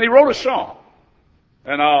 And he wrote a song.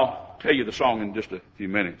 And I'll tell you the song in just a few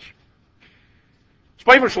minutes.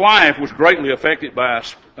 Spafford's life was greatly affected by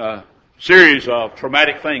a series of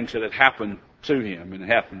traumatic things that had happened to him and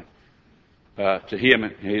happened to him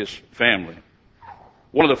and his family.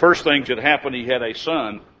 One of the first things that happened, he had a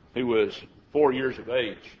son who was 4 years of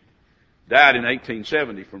age, died in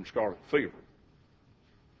 1870 from scarlet fever.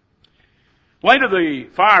 Later, the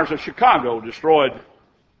fires of Chicago destroyed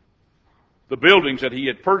the buildings that he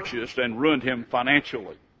had purchased and ruined him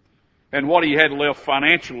financially. And what he had left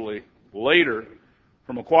financially later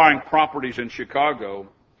from acquiring properties in Chicago,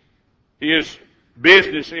 his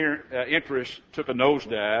business interests took a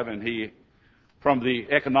nosedive, and he, from the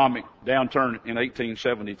economic downturn in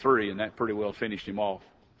 1873, and that pretty well finished him off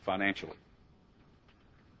financially.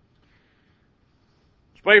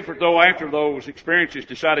 Spafford, though, after those experiences,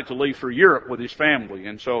 decided to leave for Europe with his family,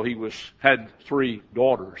 and so he had 3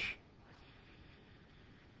 daughters.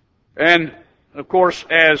 And of course,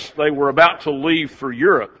 as they were about to leave for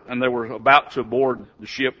Europe, and they were about to board the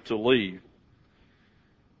ship to leave,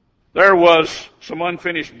 there was some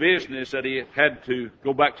unfinished business that he had to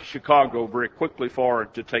go back to Chicago very quickly for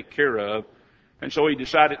to take care of. And so he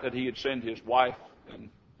decided that he'd send his wife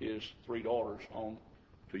his 3 daughters on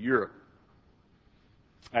to Europe.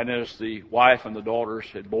 And as the wife and the daughters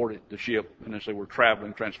had boarded the ship, and as they were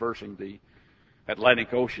traveling, transversing the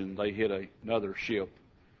Atlantic Ocean, they hit another ship.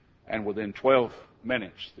 And within 12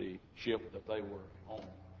 minutes, the ship that they were on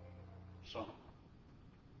sunk.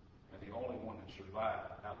 And the only one that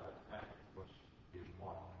survived out of that attack was his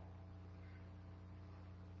wife.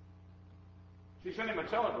 She sent him a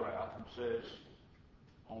telegram and says,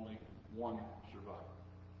 only one survived.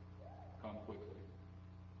 Come quickly.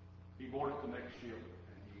 He boarded the next ship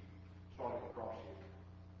and he started crossing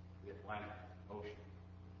the Atlantic Ocean.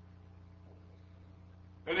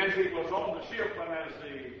 And as he was on the ship and as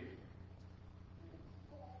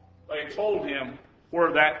they told him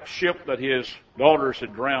where that ship that his daughters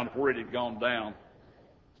had drowned, where it had gone down,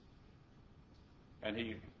 and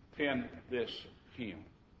he penned this hymn.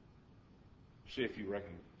 See if you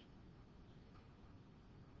recognize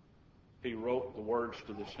it. He wrote the words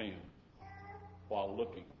to this hymn while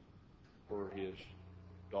looking where his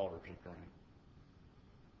daughters had drowned.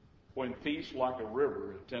 When peace like a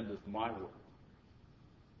river attendeth my way,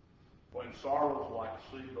 when sorrows like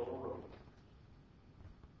sea go road,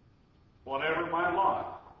 whatever my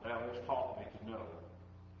lot thou hast taught me to know,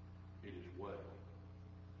 it is well.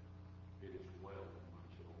 It is well with my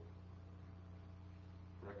soul.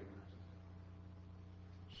 Recognize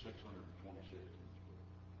it. 626.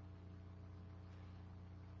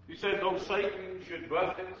 He said, though Satan should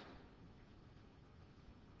buffet,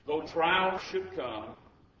 though trials should come,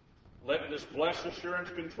 let this blessed assurance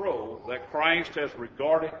control that Christ has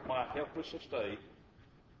regarded my helpless estate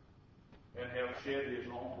and hath shed his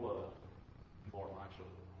own blood for my soul.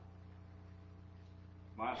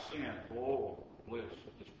 My sin, oh, bliss,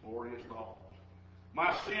 this glorious thought.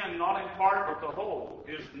 My sin, not in part but the whole,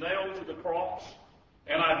 is nailed to the cross,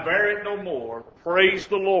 and I bear it no more. Praise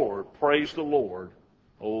the Lord,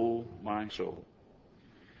 oh my soul.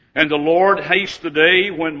 And the Lord haste the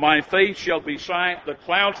day when my faith shall be sight, the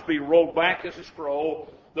clouds be rolled back as a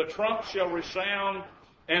scroll, the trump shall resound,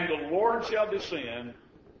 and the Lord shall descend.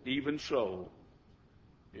 Even so,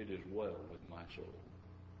 it is well with my soul.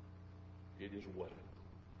 It is well.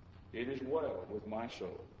 It is well with my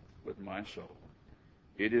soul. With my soul.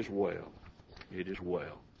 It is well. It is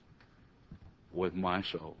well with my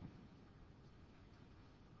soul.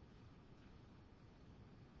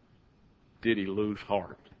 Did he lose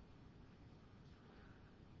heart?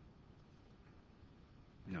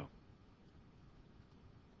 No.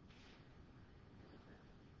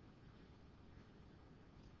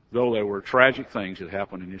 Though there were tragic things that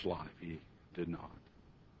happened in his life, he did not.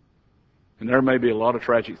 And there may be a lot of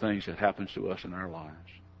tragic things that happens to us in our lives.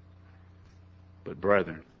 But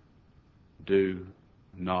brethren, do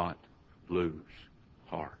not lose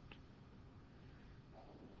heart.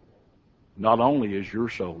 Not only is your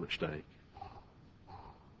soul at stake,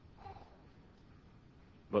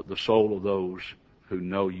 but the soul of those who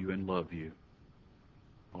know you and love you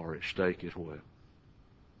are at stake as well.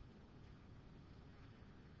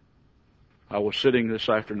 I was sitting this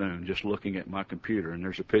afternoon just looking at my computer, and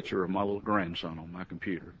there's a picture of my little grandson on my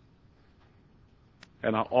computer.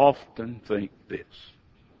 And I often think this: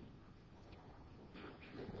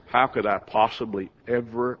 how could I possibly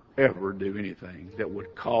ever do anything that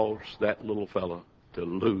would cause that little fellow to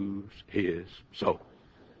lose his soul?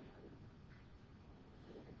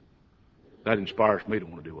 That inspires me to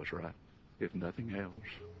want to do what's right, if nothing else.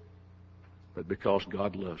 But because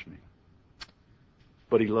God loves me.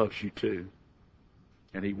 But he loves you too.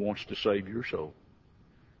 And he wants to save your soul.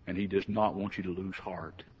 And he does not want you to lose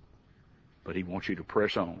heart. But he wants you to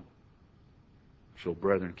press on. So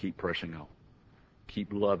brethren, keep pressing on.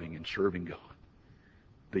 Keep loving and serving God.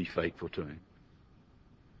 Be faithful to him.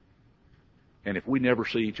 And if we never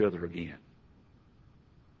see each other again,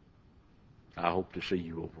 I hope to see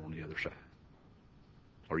you over on the other side.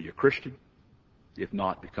 Are you a Christian? If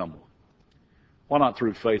not, become one. Why not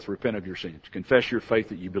through faith repent of your sins? Confess your faith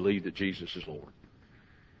that you believe that Jesus is Lord.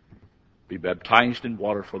 Be baptized in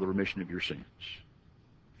water for the remission of your sins.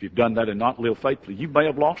 If you've done that and not lived faithfully, you may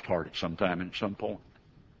have lost heart at some time and at some point.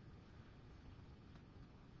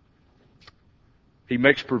 He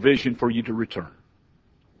makes provision for you to return.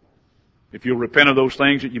 If you'll repent of those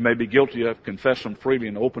things that you may be guilty of, confess them freely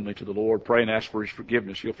and openly to the Lord, pray and ask for his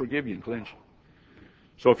forgiveness, he'll forgive you and cleanse you.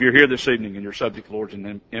 So if you're here this evening and you're subject to the Lord's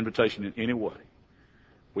invitation in any way,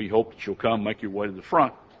 we hope that you'll come, make your way to the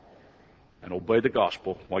front, and obey the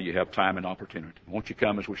gospel while you have time and opportunity. Won't you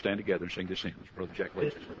come as we stand together and sing this hymn? Brother Jack,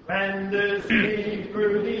 please. And the sea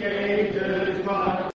through the ages